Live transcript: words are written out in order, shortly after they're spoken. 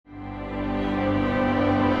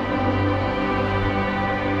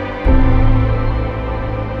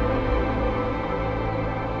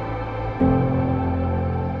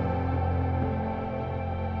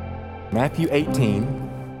Matthew 18,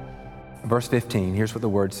 verse 15, here's what the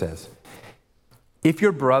word says. If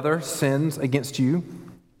your brother sins against you,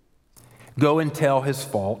 go and tell his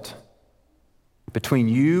fault between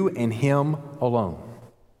you and him alone.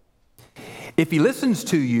 If he listens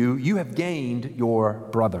to you, you have gained your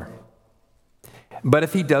brother. But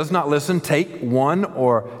if he does not listen, take one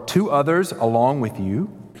or two others along with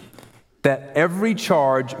you, that every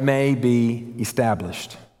charge may be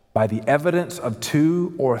established by the evidence of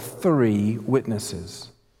 2 or 3 witnesses.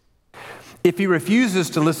 If he refuses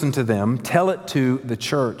to listen to them, tell it to the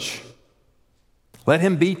church. Let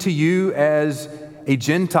him be to you as a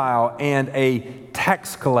Gentile and a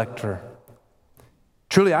tax collector.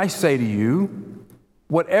 Truly I say to you,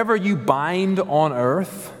 whatever you bind on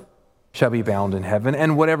earth shall be bound in heaven,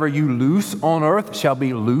 and whatever you loose on earth shall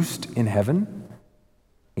be loosed in heaven.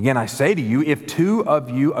 Again, I say to you, if 2 of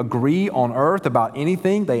you agree on earth about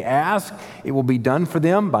anything they ask, it will be done for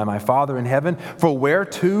them by my Father in heaven. For where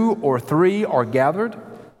 2 or 3 are gathered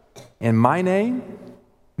in my name,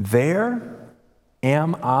 there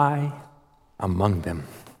am I among them.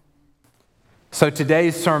 So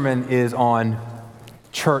today's sermon is on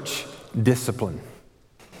church discipline.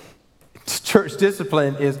 Church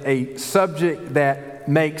discipline is a subject that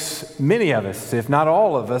makes many of us, if not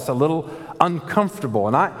all of us, a little uncomfortable.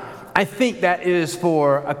 And I think that is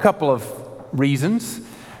for a couple of reasons.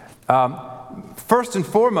 First and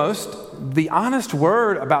foremost, the honest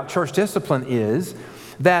word about church discipline is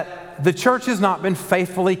that the church has not been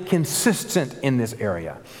faithfully consistent in this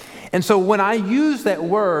area. And so when I use that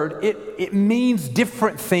word, it means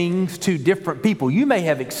different things to different people. You may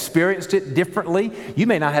have experienced it differently. You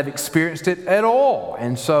may not have experienced it at all.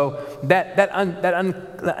 And so that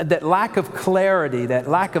lack of clarity, that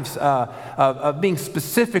lack of being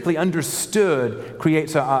specifically understood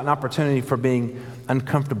creates an opportunity for being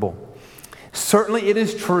uncomfortable. Certainly it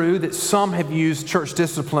is true that some have used church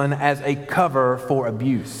discipline as a cover for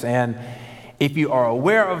abuse. And if you are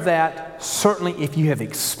aware of that, certainly if you have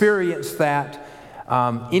experienced that,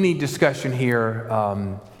 any discussion here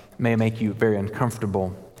may make you very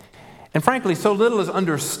uncomfortable. And frankly, so little is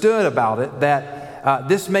understood about it that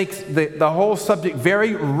this makes the whole subject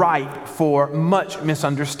very ripe for much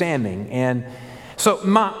misunderstanding. And so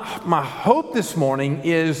my hope this morning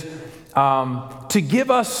is to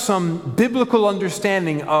give us some biblical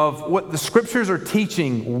understanding of what the scriptures are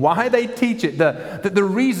teaching, why they teach it, the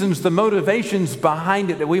reasons, the motivations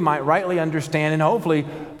behind it, that we might rightly understand and hopefully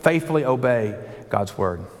faithfully obey God's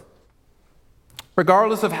word.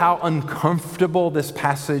 Regardless of how uncomfortable this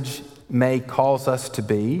passage may cause us to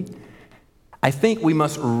be, I think we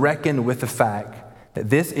must reckon with the fact that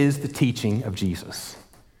this is the teaching of Jesus.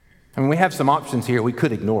 I mean, we have some options here. We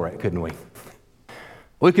could ignore it, couldn't we?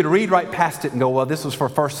 We could read right past it and go, well, this was for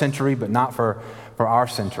first century, but not for our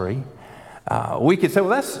century. We could say,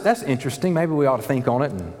 well, that's interesting. Maybe we ought to think on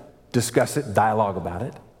it and discuss it, dialogue about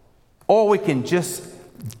it. Or we can just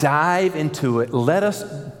dive into it. Let us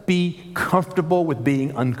be comfortable with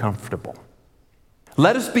being uncomfortable.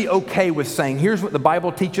 Let us be okay with saying, here's what the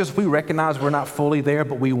Bible teaches. We recognize we're not fully there,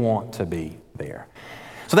 but we want to be there.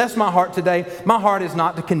 So that's my heart today. My heart is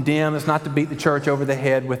not to condemn, it's not to beat the church over the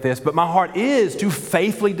head with this, but my heart is to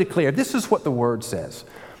faithfully declare, this is what the Word says.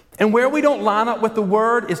 And where we don't line up with the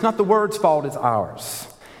Word, it's not the Word's fault, it's ours.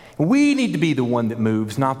 We need to be the one that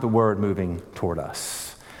moves, not the Word moving toward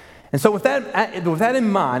us. And so with that in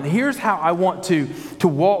mind, here's how I want to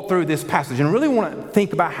walk through this passage and really want to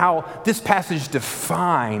think about how this passage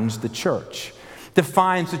defines the church.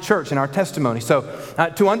 Defines the church in our testimony. So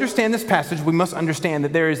to understand this passage, we must understand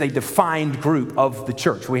that there is a defined group of the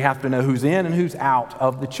church. We have to know who's in and who's out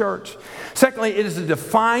of the church. Secondly, it is a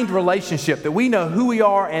defined relationship that we know who we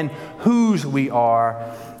are and whose we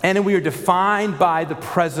are. And then we are defined by the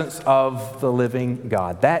presence of the living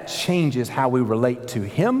God. That changes how we relate to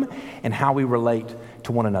Him and how we relate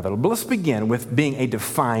to one another. But let's begin with being a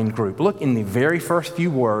defined group. Look in the very first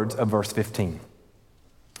few words of verse 15.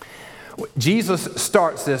 Jesus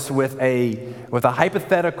starts this with a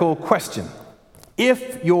hypothetical question.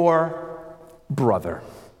 If your brother.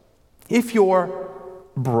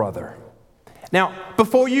 Now,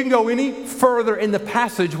 before you can go any further in the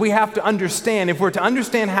passage, we have to understand, if we're to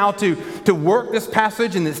understand how to work this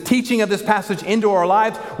passage and this teaching of this passage into our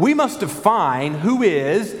lives, we must define who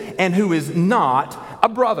is and who is not a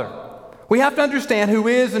brother. We have to understand who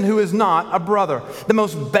is and who is not a brother. The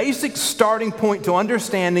most basic starting point to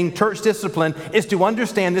understanding church discipline is to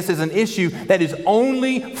understand this is an issue that is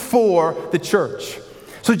only for the church.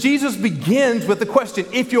 So Jesus begins with the question,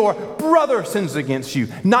 if your brother sins against you,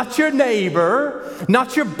 not your neighbor,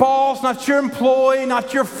 not your boss, not your employee,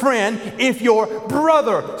 not your friend, if your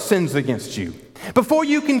brother sins against you. Before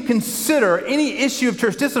you can consider any issue of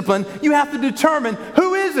church discipline, you have to determine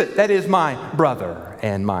who is it that is my brother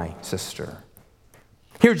and my sister.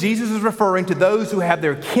 Here Jesus is referring to those who have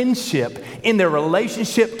their kinship in their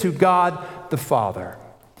relationship to God the Father.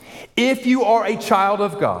 If you are a child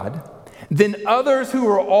of God, then others who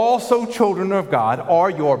are also children of God are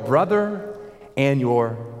your brother and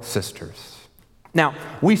your sisters. Now,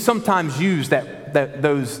 we sometimes use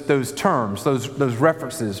those terms, those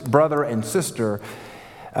references, brother and sister,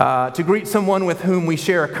 to greet someone with whom we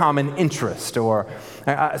share a common interest or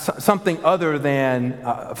something other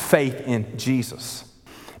than faith in Jesus.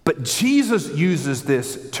 But Jesus uses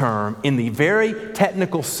this term in the very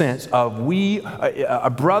technical sense of a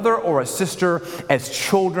brother or a sister as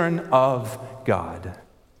children of God.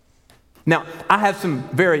 Now, I have some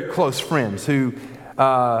very close friends who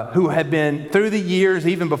have been, through the years,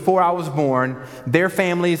 even before I was born, their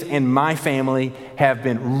families and my family have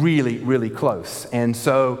been really, really close. And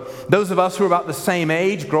so those of us who are about the same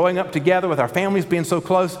age, growing up together with our families being so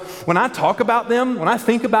close, when I talk about them, when I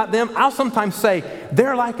think about them, I'll sometimes say,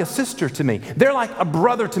 they're like a sister to me. They're like a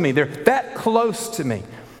brother to me. They're that close to me.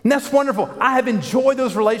 And that's wonderful. I have enjoyed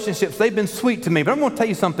those relationships. They've been sweet to me. But I'm going to tell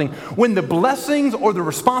you something. When the blessings or the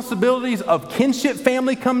responsibilities of kinship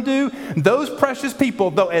family come due, those precious people,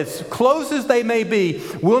 though as close as they may be,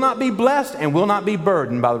 will not be blessed and will not be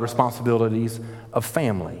burdened by the responsibilities of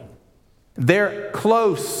family. They're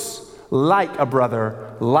close like a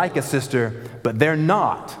brother, like a sister, but they're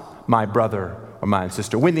not my brother or my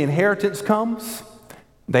sister. When the inheritance comes,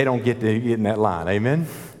 they don't get to get in that line. Amen?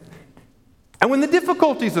 And when the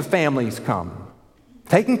difficulties of families come,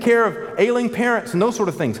 taking care of ailing parents and those sort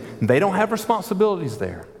of things, they don't have responsibilities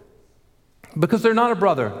there. Because they're not a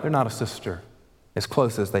brother, they're not a sister, as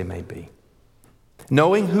close as they may be.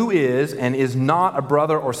 Knowing who is and is not a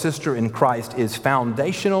brother or sister in Christ is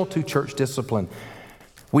foundational to church discipline.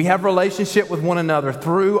 We have relationship with one another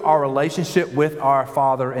through our relationship with our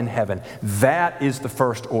Father in heaven. That is the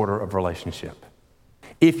first order of relationship.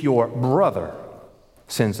 If your brother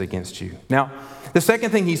sins against you. Now, the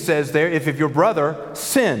second thing he says there, if your brother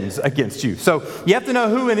sins against you. So you have to know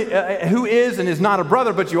who is and is not a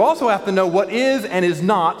brother, but you also have to know what is and is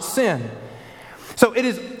not sin. So it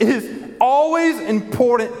is always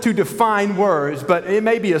important to define words, but it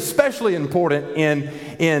may be especially important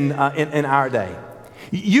in our day.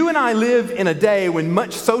 You and I live in a day when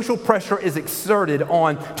much social pressure is exerted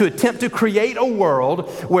on to attempt to create a world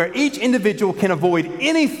where each individual can avoid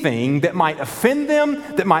anything that might offend them,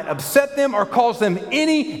 that might upset them, or cause them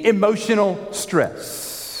any emotional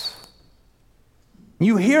stress.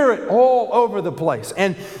 You hear it all over the place.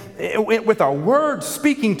 And with our words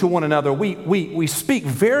speaking to one another, we speak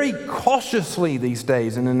very cautiously these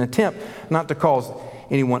days in an attempt not to cause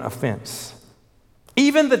anyone offense.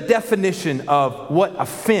 Even the definition of what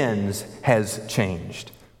offends has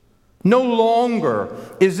changed. No longer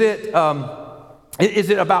is it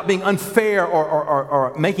about being unfair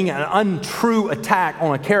or making an untrue attack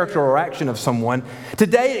on a character or action of someone.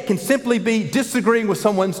 Today, it can simply be disagreeing with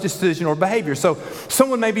someone's decision or behavior. So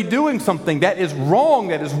someone may be doing something that is wrong,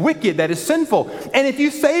 that is wicked, that is sinful. And if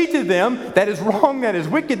you say to them, that is wrong, that is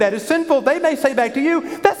wicked, that is sinful, they may say back to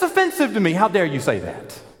you, that's offensive to me. How dare you say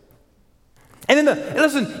that? And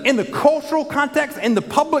in the cultural context, in the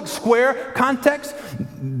public square context,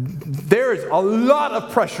 there is a lot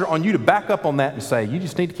of pressure on you to back up on that and say, you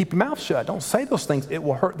just need to keep your mouth shut. Don't say those things. It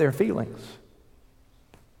will hurt their feelings.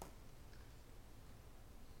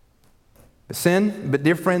 But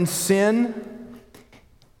dear friends, sin,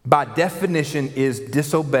 by definition, is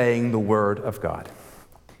disobeying the word of God.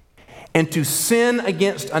 And to sin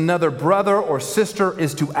against another brother or sister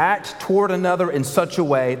is to act toward another in such a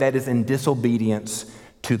way that is in disobedience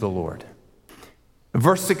to the Lord.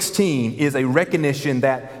 Verse 16 is a recognition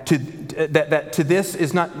that to this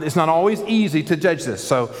is not, it's not always easy to judge this.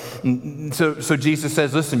 So Jesus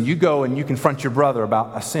says, listen, you go and you confront your brother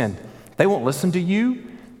about a sin. They won't listen to you.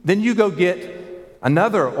 Then you go get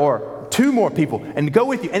another or two more people and go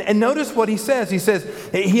with you. And notice what he says.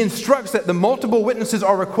 He instructs that the multiple witnesses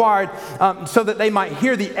are required so that they might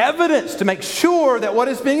hear the evidence to make sure that what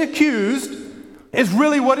is being accused is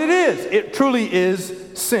really what it is. It truly is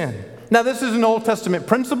sin. Now, this is an Old Testament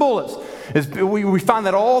principle. We find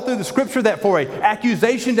that all through the Scripture, that for an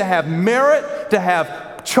accusation to have merit, to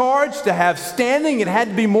have charge, to have standing, it had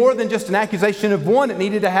to be more than just an accusation of one. It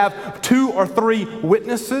needed to have 2 or 3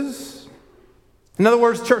 witnesses. In other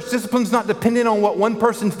words, church discipline is not dependent on what one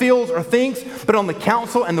person feels or thinks, but on the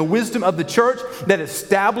counsel and the wisdom of the church that is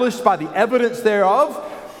established by the evidence thereof.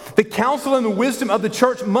 The counsel and the wisdom of the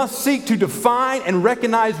church must seek to define and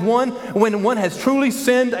recognize one when one has truly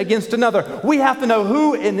sinned against another. We have to know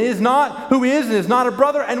who is and is not a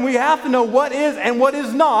brother, and we have to know what is and what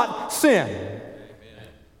is not sin. Amen.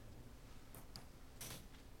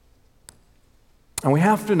 And we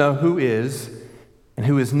have to know who is and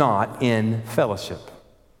who is not in fellowship.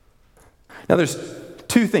 Now there's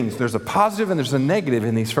two things. There's a positive and there's a negative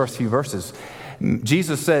in these first few verses.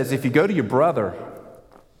 Jesus says, if you go to your brother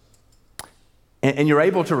and you're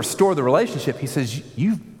able to restore the relationship, he says,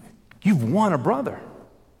 you've won a brother.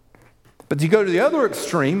 But you go to the other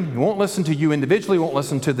extreme, he won't listen to you individually, won't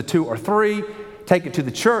listen to the two or three, take it to the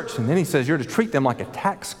church, and then he says you're to treat them like a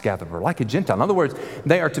tax gatherer, like a Gentile. In other words,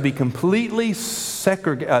 they are to be completely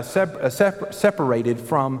separated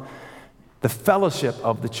from the fellowship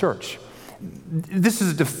of the church. This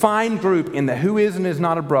is a defined group in the who is and is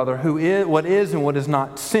not a brother, what is and what is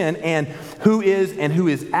not sin, and who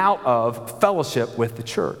is out of fellowship with the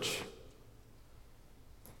church.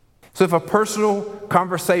 So if a personal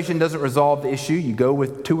conversation doesn't resolve the issue, you go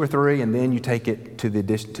with two or three, and then you take it to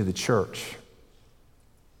the church.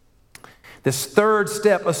 This third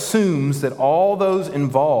step assumes that all those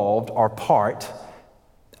involved are part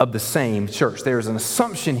of the same church. There's an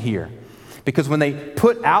assumption here. Because when they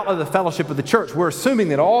put out of the fellowship of the church, we're assuming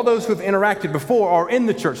that all those who have interacted before are in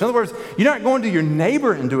the church. In other words, you're not going to your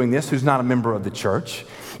neighbor and doing this who's not a member of the church.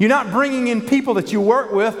 You're not bringing in people that you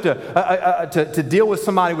work with to deal with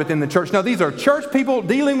somebody within the church. No, these are church people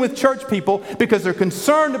dealing with church people because they're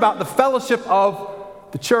concerned about the fellowship of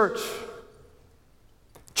the church.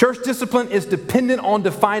 Church discipline is dependent on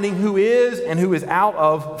defining who is and who is out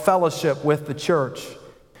of fellowship with the church.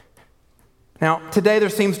 Now, today there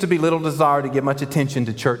seems to be little desire to give much attention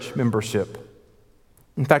to church membership.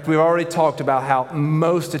 In fact, we've already talked about how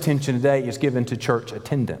most attention today is given to church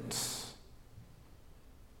attendance.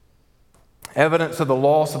 Evidence of the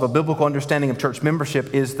loss of a biblical understanding of church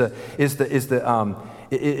membership is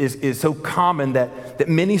so common that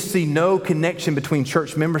many see no connection between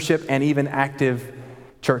church membership and even active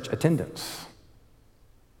church attendance.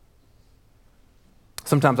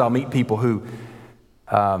 Sometimes I'll meet people who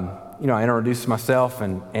I introduce myself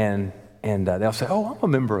and they'll say, "Oh, I'm a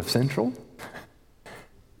member of Central."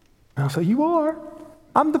 And I'll say, "You are?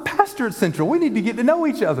 I'm the pastor at Central. We need to get to know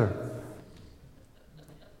each other."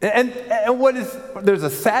 And there's a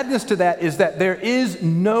sadness to that is that there is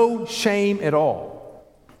no shame at all.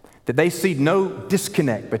 That they see no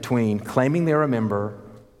disconnect between claiming they're a member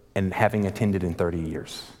and having attended in 30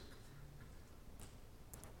 years.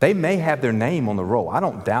 They may have their name on the roll. I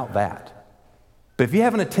don't doubt that. But if you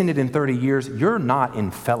haven't attended in 30 years, you're not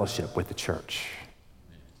in fellowship with the church.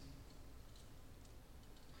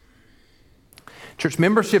 Church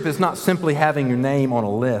membership is not simply having your name on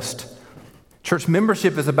a list. Church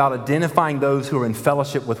membership is about identifying those who are in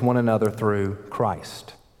fellowship with one another through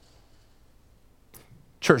Christ.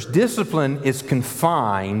 Church discipline is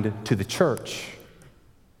confined to the church.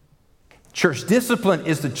 Church discipline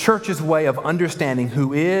is the church's way of understanding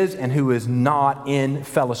who is and who is not in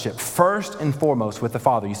fellowship, first and foremost with the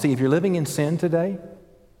Father. You see, if you're living in sin today,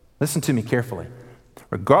 listen to me carefully.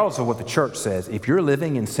 Regardless of what the church says, if you're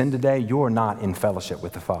living in sin today, you're not in fellowship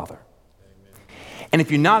with the Father. Amen. And if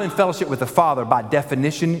you're not in fellowship with the Father, by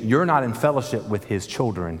definition, you're not in fellowship with His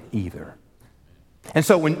children either. And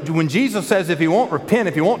so when Jesus says if he won't repent,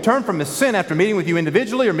 if he won't turn from his sin after meeting with you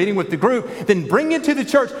individually or meeting with the group, then bring it to the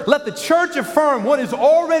church. Let the church affirm what is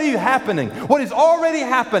already happening, what has already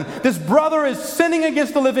happened. This brother is sinning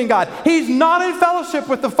against the living God. He's not in fellowship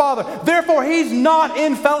with the Father. Therefore, he's not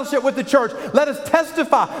in fellowship with the church. Let us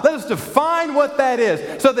testify. Let us define what that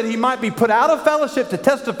is so that he might be put out of fellowship to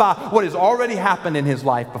testify what has already happened in his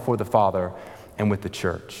life before the Father and with the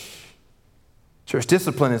church. Church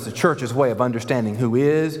discipline is the church's way of understanding who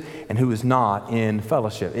is and who is not in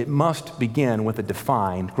fellowship. It must begin with a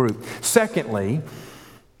defined group. Secondly,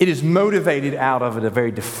 it is motivated out of a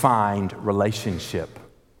very defined relationship.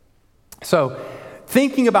 So,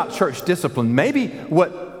 thinking about church discipline, maybe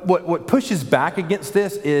what pushes back against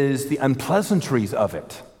this is the unpleasantries of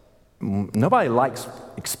it. Nobody likes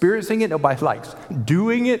experiencing it. Nobody likes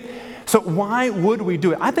doing it. So why would we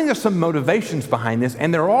do it? I think there's some motivations behind this,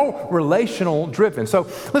 and they're all relational driven. So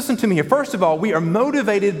listen to me here. First of all, we are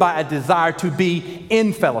motivated by a desire to be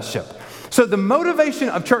in fellowship. So the motivation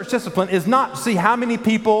of church discipline is not to see how many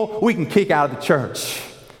people we can kick out of the church.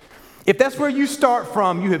 If that's where you start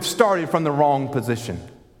from, you have started from the wrong position.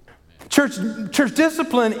 Church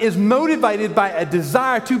discipline is motivated by a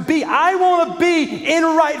desire to be. I want to be in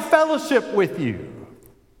right fellowship with you.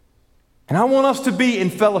 And I want us to be in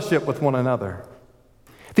fellowship with one another.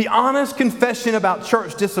 The honest confession about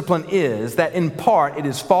church discipline is that in part it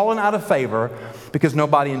has fallen out of favor because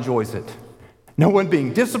nobody enjoys it. No one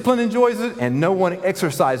being disciplined enjoys it, and no one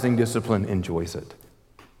exercising discipline enjoys it.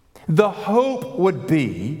 The hope would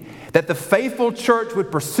be that the faithful church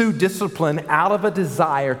would pursue discipline out of a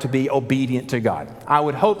desire to be obedient to God. I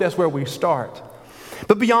would hope that's where we start.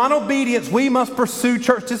 But beyond obedience, we must pursue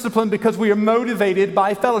church discipline because we are motivated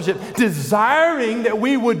by fellowship, desiring that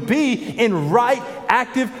we would be in right,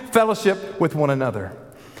 active fellowship with one another.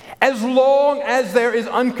 As long as there is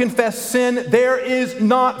unconfessed sin, there is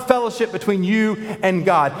not fellowship between you and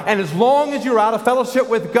God. And as long as you're out of fellowship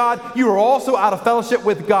with God, you are also out of fellowship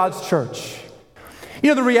with God's church. You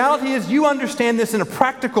know, the reality is you understand this in a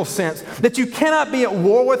practical sense, that you cannot be at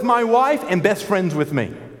war with my wife and best friends with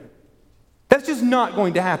me. That's just not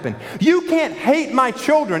going to happen. You can't hate my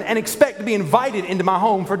children and expect to be invited into my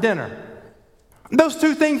home for dinner. Those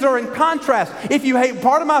two things are in contrast. If you hate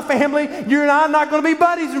part of my family, you and I are not going to be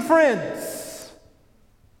buddies and friends.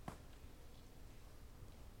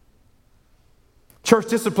 Church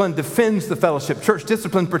discipline defends the fellowship. Church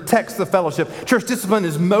discipline protects the fellowship. Church discipline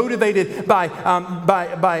is motivated by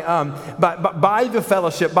the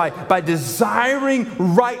fellowship, by desiring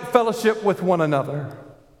right fellowship with one another.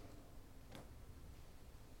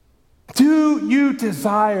 Do you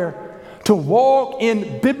desire to walk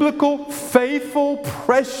in biblical, faithful,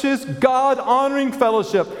 precious, God-honoring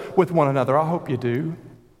fellowship with one another? I hope you do.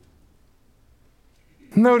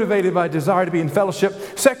 Motivated by desire to be in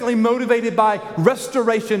fellowship. Secondly, motivated by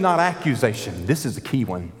restoration, not accusation. This is the key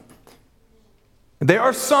one. There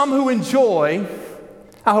are some who enjoy,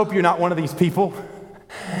 I hope you're not one of these people.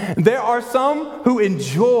 There are some who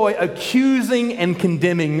enjoy accusing and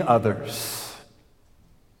condemning others.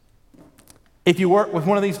 If you work with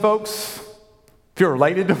one of these folks, if you're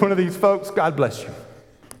related to one of these folks, God bless you.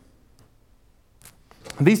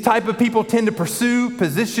 These type of people tend to pursue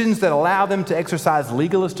positions that allow them to exercise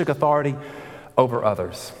legalistic authority over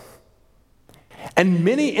others. And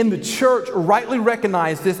many in the church rightly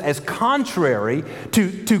recognize this as contrary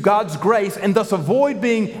to God's grace and thus avoid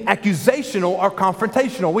being accusational or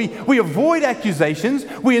confrontational. We avoid accusations,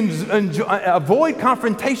 we avoid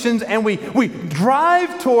confrontations, and we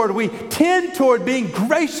tend toward being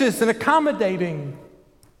gracious and accommodating.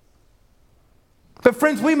 But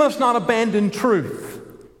friends, we must not abandon truth.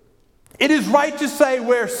 It is right to say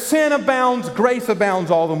where sin abounds, grace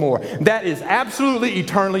abounds all the more. That is absolutely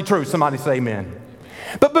eternally true. Somebody say amen.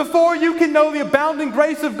 But before you can know the abounding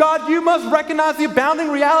grace of God, you must recognize the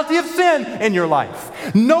abounding reality of sin in your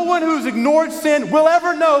life. No one who's ignored sin will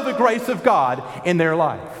ever know the grace of God in their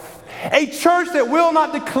life. A church that will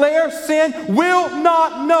not declare sin will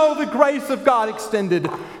not know the grace of God extended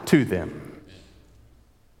to them.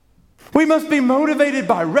 We must be motivated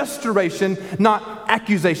by restoration, not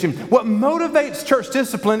accusation. What motivates church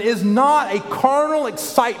discipline is not a carnal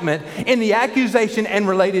excitement in the accusation and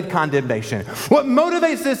related condemnation. What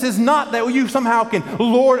motivates this is not that you somehow can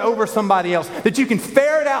lord over somebody else, that you can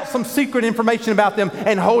ferret out some secret information about them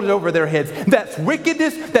and hold it over their heads. That's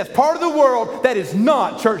wickedness. That's part of the world. That is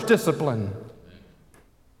not church discipline.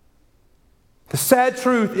 The sad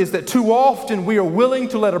truth is that too often we are willing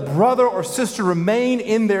to let a brother or sister remain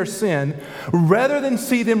in their sin rather than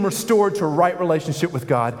see them restored to a right relationship with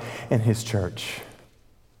God and His church.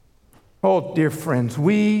 Oh, dear friends,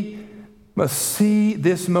 we must see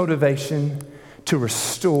this motivation to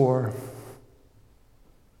restore.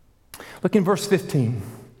 Look in verse 15.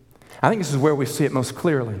 I think this is where we see it most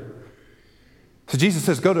clearly. So Jesus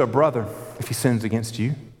says, go to a brother if he sins against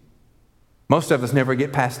you. Most of us never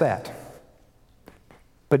get past that.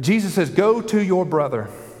 But Jesus says, go to your brother.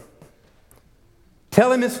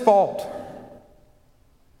 Tell him his fault.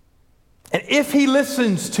 And if he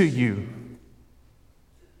listens to you,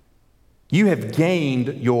 you have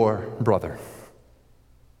gained your brother.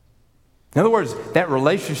 In other words, that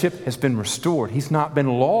relationship has been restored. He's not been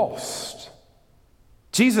lost.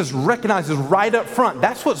 Jesus recognizes right up front,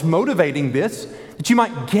 that's what's motivating this, that you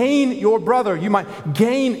might gain your brother, you might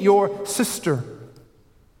gain your sister.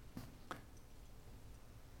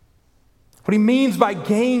 What he means by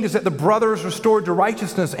gained is that the brother is restored to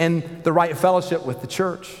righteousness and the right fellowship with the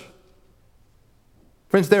church.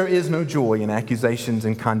 Friends, there is no joy in accusations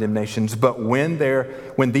and condemnations, but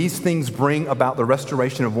when these things bring about the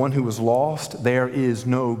restoration of one who was lost, there is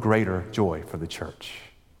no greater joy for the church.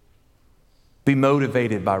 Be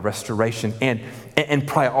motivated by restoration and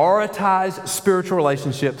prioritize spiritual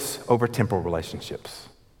relationships over temporal relationships.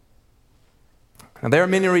 Now, there are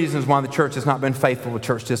many reasons why the church has not been faithful to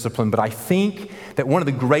church discipline, but I think that one of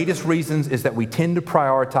the greatest reasons is that we tend to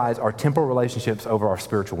prioritize our temporal relationships over our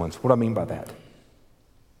spiritual ones. What do I mean by that?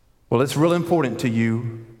 Well, it's real important to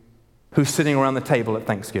you who's sitting around the table at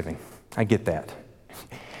Thanksgiving. I get that.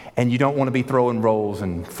 And you don't want to be throwing rolls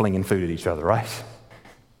and flinging food at each other, right?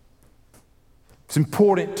 It's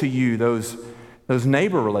important to you, those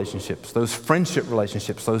neighbor relationships, those friendship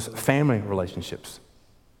relationships, those family relationships.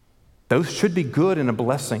 Those should be good and a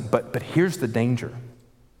blessing, but here's the danger.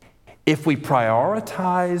 If we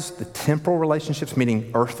prioritize the temporal relationships,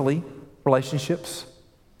 meaning earthly relationships,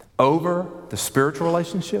 over the spiritual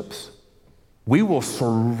relationships, we will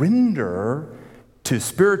surrender to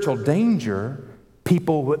spiritual danger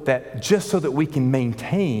people that just so that we can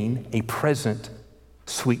maintain a present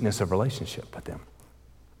sweetness of relationship with them.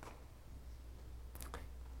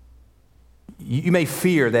 You may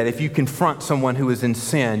fear that if you confront someone who is in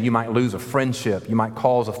sin, you might lose a friendship, you might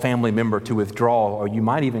cause a family member to withdraw, or you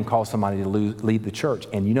might even cause somebody to leave the church.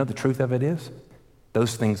 And you know the truth of it is,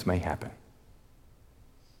 those things may happen.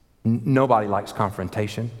 Nobody likes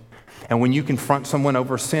confrontation. And when you confront someone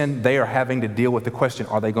over sin, they are having to deal with the question,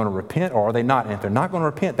 are they going to repent or are they not? And if they're not going to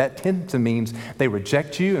repent, that tends to mean they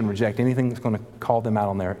reject you and reject anything that's going to call them out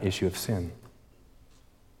on their issue of sin.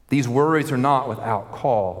 These worries are not without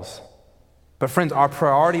cause. But friends, our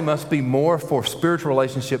priority must be more for spiritual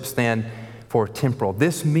relationships than for temporal.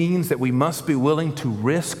 This means that we must be willing to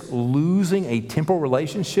risk losing a temporal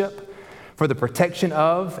relationship for the protection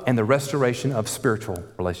of and the restoration of spiritual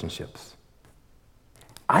relationships.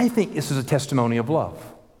 I think this is a testimony of love.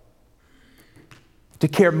 To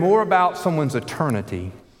care more about someone's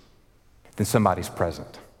eternity than somebody's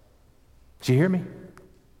present. Did you hear me?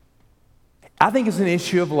 I think it's an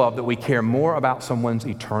issue of love that we care more about someone's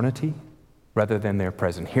eternity rather than their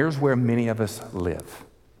present. Here's where many of us live.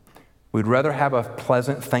 We'd rather have a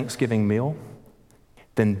pleasant Thanksgiving meal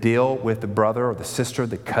than deal with the brother or the sister,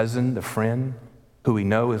 the cousin, the friend who we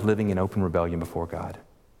know is living in open rebellion before God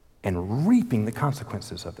and reaping the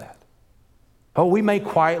consequences of that. Oh, we may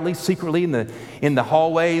quietly, secretly in the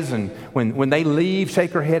hallways, and when they leave,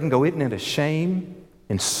 shake our head and go, isn't it a shame?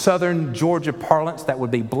 In southern Georgia parlance, that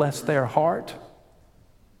would be bless their heart.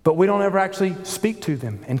 But we don't ever actually speak to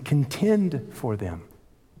them and contend for them.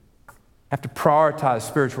 Have to prioritize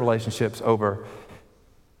spiritual relationships over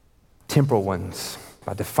temporal ones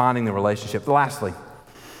by defining the relationship. Lastly,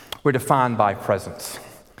 we're defined by presence.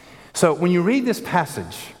 So when you read this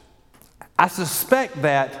passage, I suspect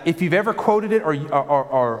that if you've ever quoted it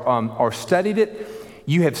or studied it,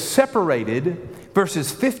 you have separated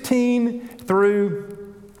verses 15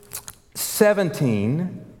 through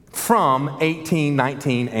 17 from 18,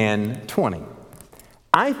 19, and 20.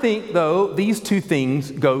 I think, though, these two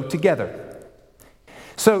things go together.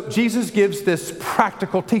 So Jesus gives this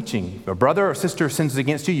practical teaching. A brother or sister sins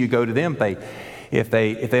against you, you go to them. If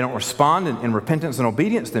they don't respond in repentance and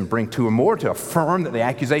obedience, then bring two or more to affirm that the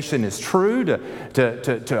accusation is true,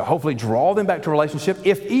 to hopefully draw them back to a relationship.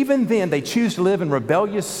 If even then they choose to live in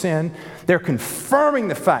rebellious sin, they're confirming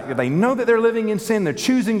the fact that they know that they're living in sin, they're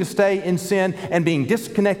choosing to stay in sin and being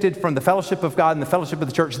disconnected from the fellowship of God and the fellowship of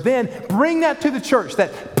the church. Then bring that to the church,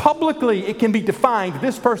 that publicly it can be defined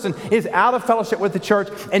this person is out of fellowship with the church,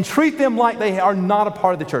 and treat them like they are not a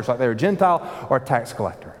part of the church, like they're a Gentile or a tax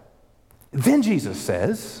collector. Then Jesus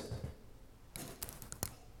says,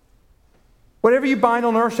 whatever you bind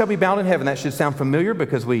on earth shall be bound in heaven. That should sound familiar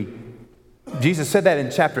because Jesus said that in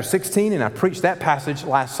chapter 16, and I preached that passage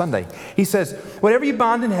last Sunday. He says, whatever you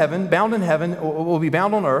bound in heaven will be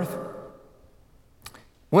bound on earth.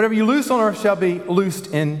 Whatever you loose on earth shall be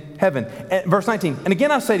loosed in heaven. And verse 19, and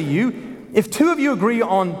again I say to you, if two of you agree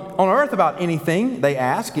on earth about anything they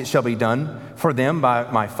ask, it shall be done for them by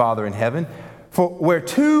my Father in heaven. For where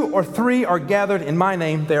two or three are gathered in my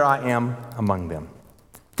name, there I am among them.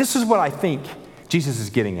 This is what I think Jesus is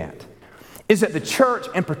getting at, is that the church,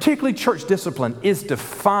 and particularly church discipline, is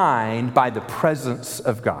defined by the presence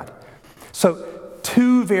of God. So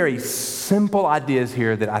two very simple ideas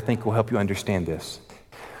here that I think will help you understand this.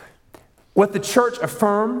 What the church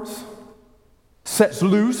affirms, sets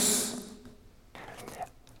loose.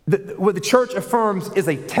 What the church affirms is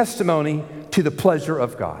a testimony to the pleasure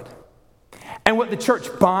of God. And what the church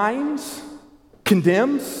binds,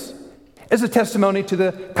 condemns, is a testimony to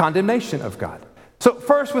the condemnation of God. So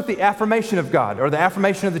first with the affirmation of God, or the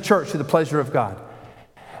affirmation of the church to the pleasure of God.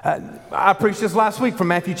 I preached this last week from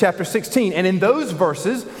Matthew chapter 16. And in those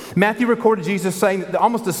verses, Matthew recorded Jesus saying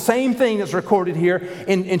almost the same thing that's recorded here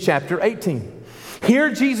in chapter 18.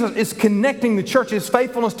 Here, Jesus is connecting the church's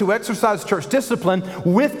faithfulness to exercise church discipline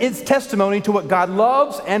with its testimony to what God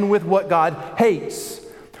loves and with what God hates.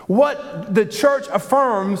 What the church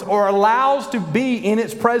affirms or allows to be in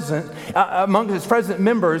its presence, among its present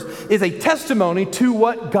members, is a testimony to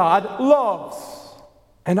what God loves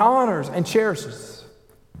and honors and cherishes.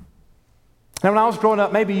 Now, when I was growing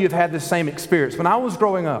up, maybe you've had this same experience. When I was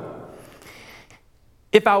growing up,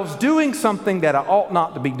 if I was doing something that I ought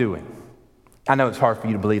not to be doing, I know it's hard for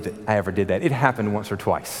you to believe that I ever did that. It happened once or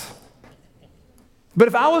twice. But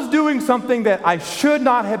if I was doing something that I should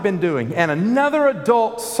not have been doing and another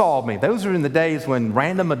adult saw me, those are in the days when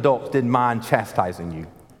random adults didn't mind chastising you.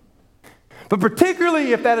 But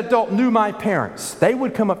particularly if that adult knew my parents, they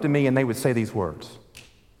would come up to me and they would say these words.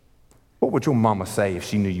 What would your mama say if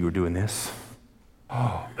she knew you were doing this?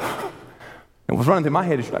 Oh. And what's running through my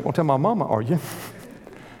head is, you're not going to tell my mama, are you?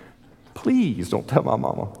 Please don't tell my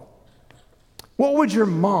mama. What would your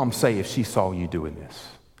mom say if she saw you doing this?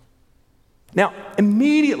 Now,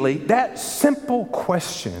 immediately, that simple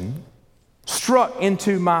question struck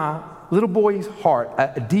into my little boy's heart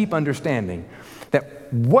a deep understanding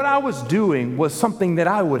that what I was doing was something that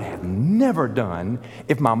I would have never done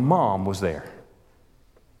if my mom was there.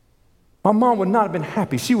 My mom would not have been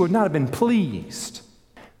happy. She would not have been pleased.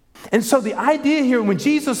 And so the idea here, when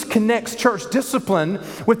Jesus connects church discipline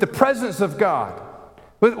with the presence of God,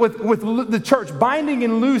 with the church binding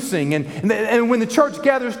and loosing, and when the church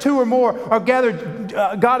gathers two or more are gathered,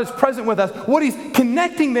 God is present with us. What he's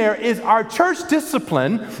connecting there is our church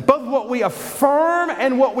discipline, both what we affirm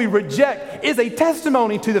and what we reject, is a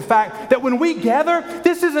testimony to the fact that when we gather,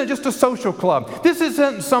 this isn't just a social club. This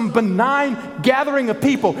isn't some benign gathering of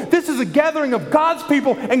people. This is a gathering of God's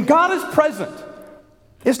people, and God is present.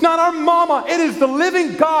 It's not our mama. It is the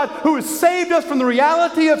living God who has saved us from the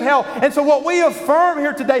reality of hell. And so what we affirm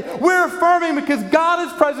here today, we're affirming because God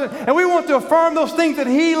is present, and we want to affirm those things that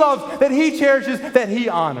he loves, that he cherishes, that he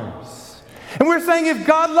honors. And we're saying if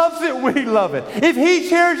God loves it, we love it. If he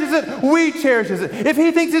cherishes it, we cherish it. If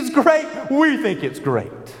he thinks it's great, we think it's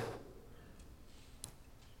great.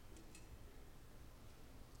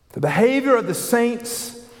 The behavior of the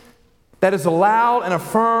saints that is allowed and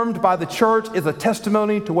affirmed by the church is a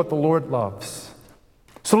testimony to what the Lord loves.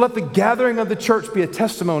 So let the gathering of the church be a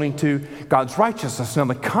testimony to God's righteousness. Now,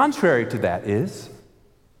 the contrary to that is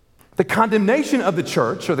the condemnation of the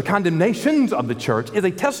church, or the condemnations of the church, is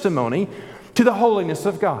a testimony to the holiness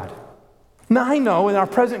of God. Now, I know in our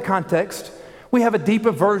present context, we have a deep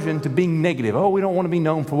aversion to being negative. Oh, we don't want to be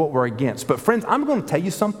known for what we're against. But friends, I'm going to tell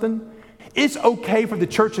you something. It's okay for the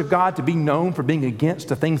church of God to be known for being against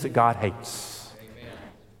the things that God hates. Amen.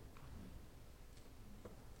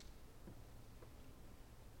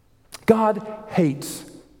 God hates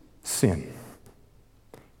sin.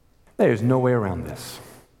 There's no way around this.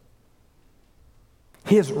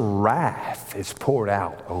 His wrath is poured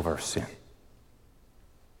out over sin.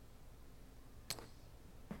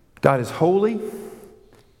 God is holy,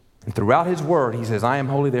 and throughout his word, he says, I am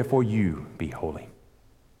holy, therefore you be holy.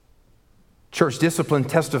 Church discipline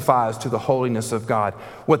testifies to the holiness of God.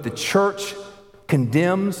 What the church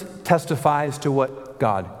condemns testifies to what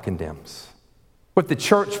God condemns. What the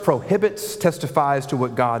church prohibits testifies to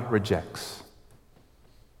what God rejects.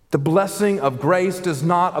 The blessing of grace does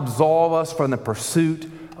not absolve us from the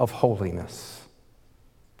pursuit of holiness.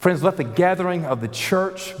 Friends, let the gathering of the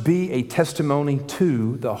church be a testimony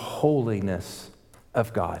to the holiness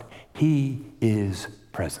of God. He is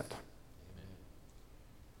present.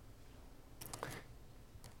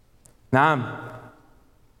 Now, I'm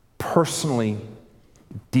personally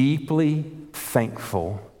deeply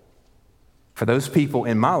thankful for those people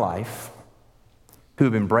in my life who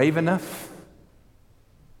have been brave enough,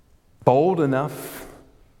 bold enough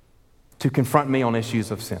to confront me on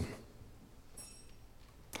issues of sin.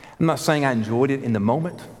 I'm not saying I enjoyed it in the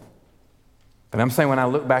moment, but I'm saying when I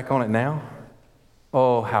look back on it now,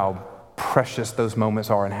 oh, how precious those moments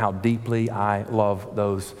are and how deeply I love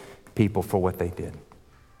those people for what they did.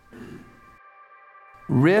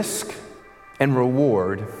 Risk and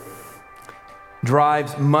reward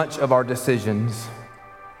drives much of our decisions,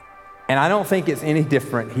 and I don't think it's any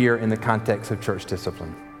different here in the context of church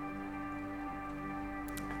discipline.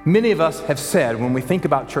 Many of us have said when we think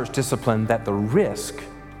about church discipline that the risks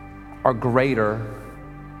are greater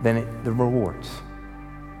than the rewards.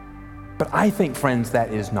 But I think, friends,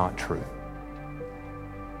 that is not true.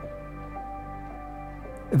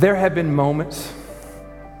 There have been moments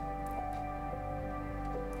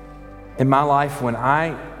in my life when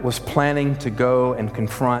I was planning to go and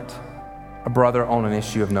confront a brother on an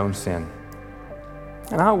issue of known sin.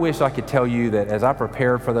 And I wish I could tell you that as I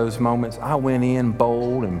prepared for those moments, I went in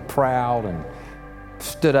bold and proud and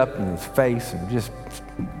stood up in his face and just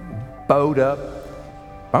bowed up.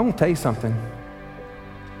 But I'm going to tell you something.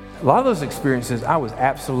 A lot of those experiences, I was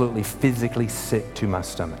absolutely physically sick to my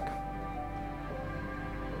stomach.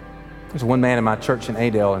 There's one man in my church in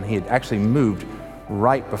Adel, and he had actually moved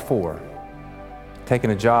right before,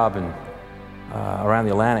 taking a job around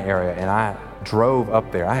the Atlanta area, and I drove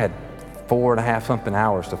up there. I had 4.5 something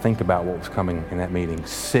hours to think about what was coming in that meeting,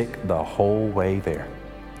 sick the whole way there.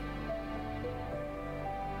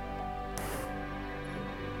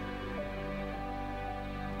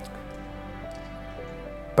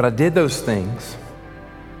 But I did those things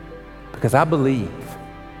because I believe,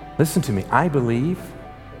 listen to me, I believe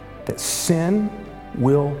that sin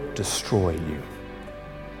will destroy you.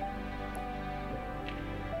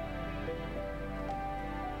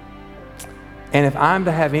 And if I'm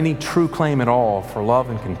to have any true claim at all for love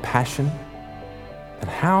and compassion, then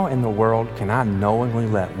how in the world can I knowingly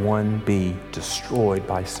let one be destroyed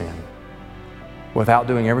by sin without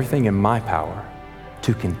doing everything in my power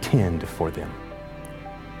to contend for them?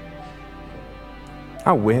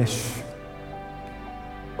 I wish,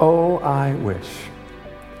 oh, I wish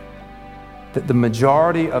that the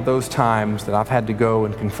majority of those times that I've had to go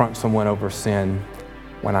and confront someone over sin,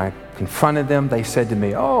 when I confronted them, they said to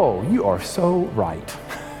me, "Oh, you are so right.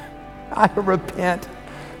 I repent.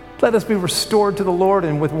 Let us be restored to the Lord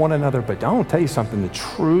and with one another." But I'll tell you something, the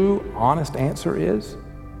true, honest answer is,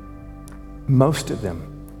 most of them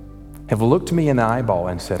have looked me in the eyeball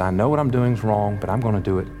and said, "I know what I'm doing is wrong, but I'm going to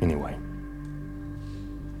do it anyway."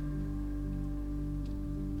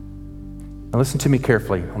 Now listen to me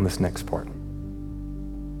carefully on this next part.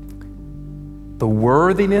 The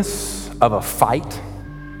worthiness of a fight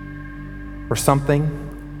or something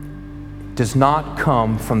does not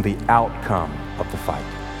come from the outcome of the fight.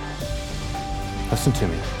 Listen to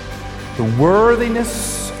me. The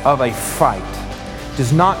worthiness of a fight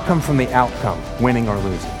does not come from the outcome, winning or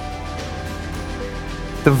losing.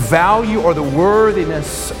 The value or the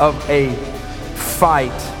worthiness of a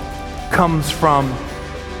fight comes from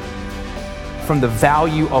the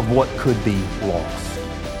value of what could be lost.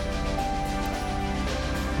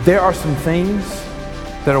 There are some things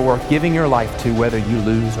that are worth giving your life to whether you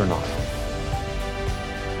lose or not.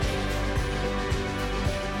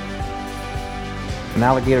 An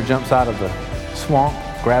alligator jumps out of the swamp,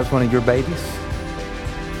 grabs one of your babies.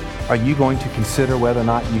 Are you going to consider whether or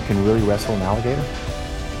not you can really wrestle an alligator?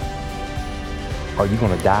 Or are you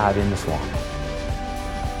going to dive in the swamp?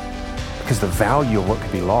 Because the value of what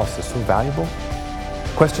could be lost is so valuable.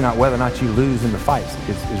 The question not whether or not you lose in the fights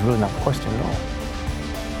is really not the question at all.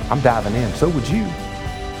 I'm diving in. So would you.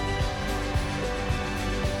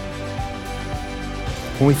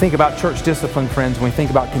 When we think about church discipline, friends, when we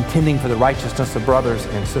think about contending for the righteousness of brothers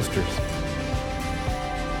and sisters,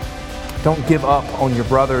 don't give up on your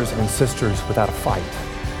brothers and sisters without a fight.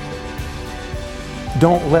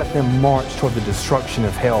 Don't let them march toward the destruction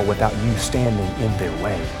of hell without you standing in their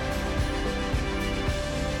way.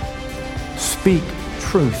 Speak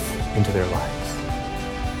truth into their lives.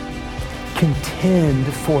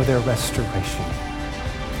 Contend for their restoration.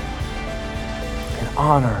 And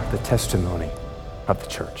honor the testimony of the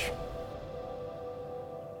church.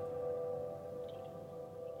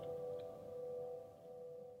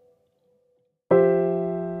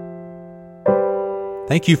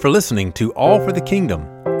 Thank you for listening to All for the Kingdom,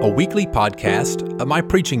 a weekly podcast of my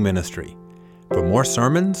preaching ministry. For more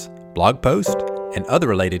sermons, blog posts, and other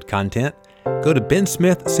related content, go to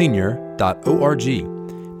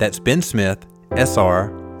bensmithsenior.org. That's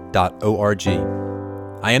bensmithsr.org.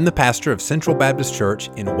 I am the pastor of Central Baptist Church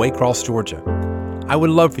in Waycross, Georgia. I would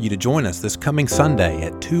love for you to join us this coming Sunday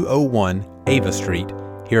at 201 Ava Street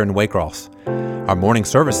here in Waycross. Our morning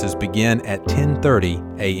services begin at 10:30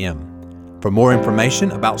 a.m. For more information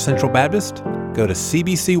about Central Baptist, go to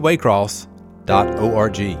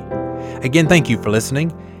cbcwaycross.org. Again, thank you for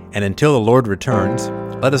listening, and until the Lord returns,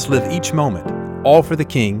 let us live each moment all for the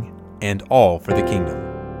King and all for the kingdom.